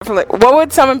definitely. What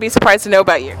would someone be surprised to know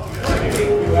about you?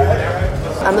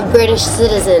 I'm a British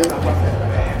citizen,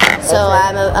 so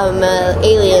I'm a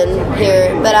alien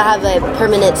here, but I have a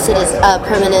permanent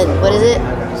what is it?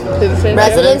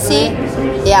 Residency?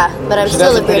 Yeah, but I'm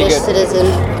still a British citizen.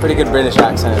 Pretty good British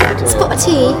accent. Spot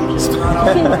tea.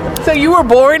 So you were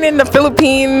born in the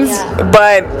Philippines,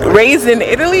 but raised in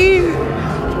Italy?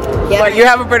 Yeah. But you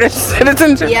have a British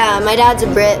citizenship? Yeah, my dad's a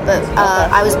Brit, but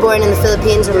I was born in the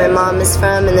Philippines where my mom is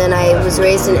from, and then I was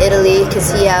raised in Italy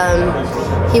because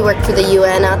he worked for the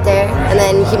UN out there, and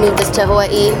then he moved us to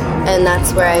Hawaii, and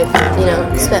that's where I,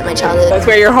 spent my childhood. That's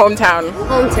where your hometown.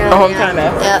 Hometown.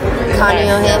 Yeah.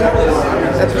 Kaneohe.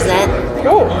 Represent.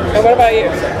 Cool. And what about you?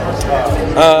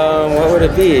 What would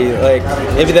it be? Like,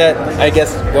 maybe that, I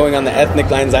guess, going on the ethnic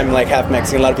lines, I'm like half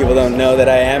Mexican. A lot of people don't know that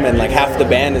I am, and like half the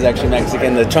band is actually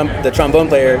Mexican. The trombone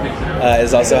player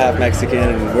is also half Mexican,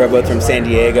 and we're both from San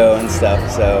Diego and stuff.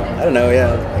 So, I don't know,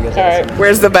 I guess. All right.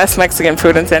 Where's the best Mexican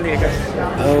food in San Diego?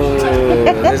 Oh,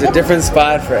 there's a different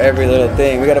spot for every little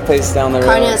thing. We got a place down the road.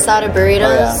 Carne asada burritos.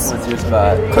 Oh, yeah. What's your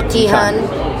spot? Coquihan.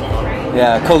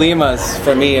 Yeah, Colima's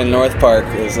for me in North Park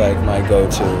is like my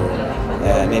go-to.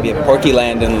 Maybe a Porky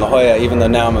Land in La Jolla, even though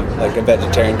now I'm a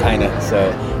vegetarian kind of, so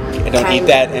I don't eat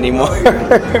that anymore.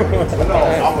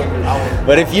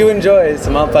 But if you enjoy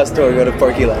some al pastor, go to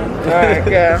Porky Land. All right,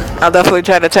 yeah. I'll definitely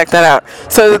try to check that out.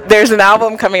 So there's an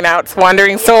album coming out, it's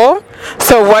Wandering Soul.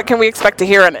 So what can we expect to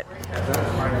hear on it?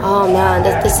 Oh man,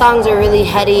 the songs are really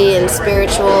heady and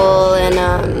spiritual, and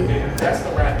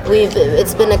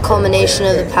it's been a culmination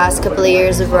of the past couple of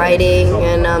years of writing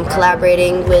and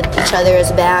collaborating with each other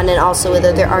as a band, and also with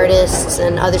other artists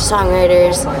and other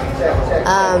songwriters.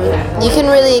 You can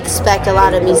really expect a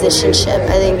lot of musicianship.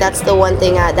 I think that's the one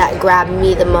thing that grabbed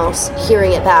me the most,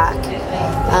 hearing it back.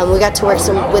 We got to work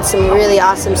with some really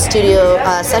awesome studio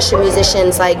session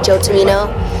musicians like Joe Tomino.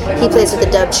 He plays with the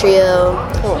Dub Trio.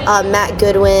 Matt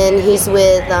Goodwin, he's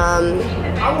with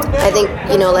I think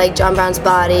like John Brown's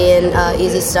Body and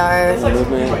Easy Star. The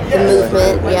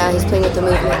Movement. Yeah, he's playing with the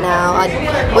Movement now.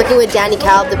 Working with Danny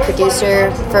Calb, the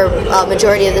producer, for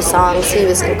majority of the songs. He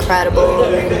was incredible.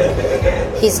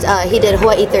 He did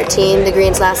Hawaii 13, the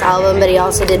Green's last album, but he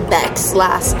also did Beck's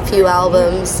last few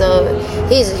albums. So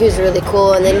he was really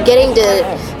cool. And then getting to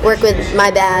work with my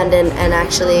band and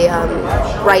actually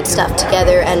write stuff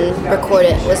together and record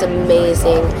it was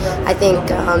amazing. I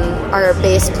think our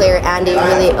bass player Andy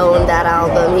really owned that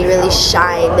album. He really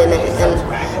shined in it,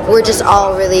 and we're just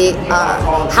all really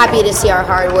happy to see our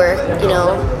hard work,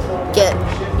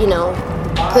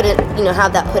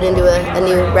 have that put into a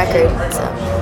new record. So.